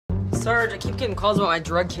Sarge, I keep getting calls about my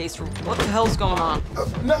drug case. What the hell's going on?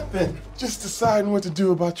 Nothing. Just deciding what to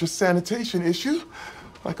do about your sanitation issue.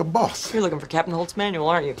 Like a boss. You're looking for Captain Holt's manual,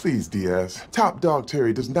 aren't you? Please, Diaz. Top Dog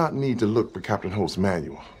Terry does not need to look for Captain Holt's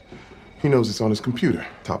manual. He knows it's on his computer.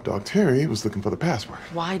 Top Dog Terry was looking for the password.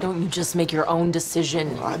 Why don't you just make your own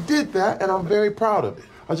decision? I did that, and I'm very proud of it.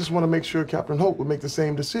 I just want to make sure Captain Holt would make the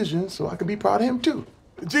same decision so I can be proud of him, too.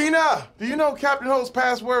 Gina, do you know Captain Holt's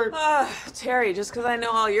password? Terry, just because I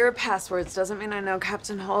know all your passwords doesn't mean I know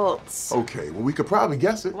Captain Holt's. Okay, well, we could probably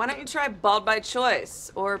guess it. Why don't you try Bald by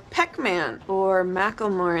Choice, or Peckman, or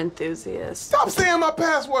Macklemore Enthusiast? Stop saying my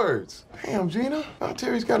passwords! Damn, Gina, now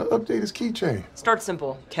Terry's got to update his keychain. Start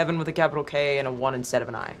simple. Kevin with a capital K and a 1 instead of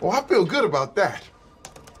an I. Oh, I feel good about that.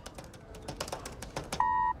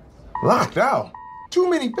 Locked out. Too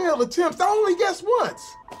many failed attempts. I only guessed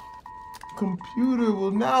once. Computer will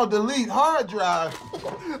now delete hard drive.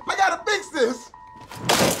 I gotta fix this.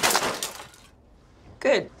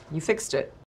 Good. You fixed it.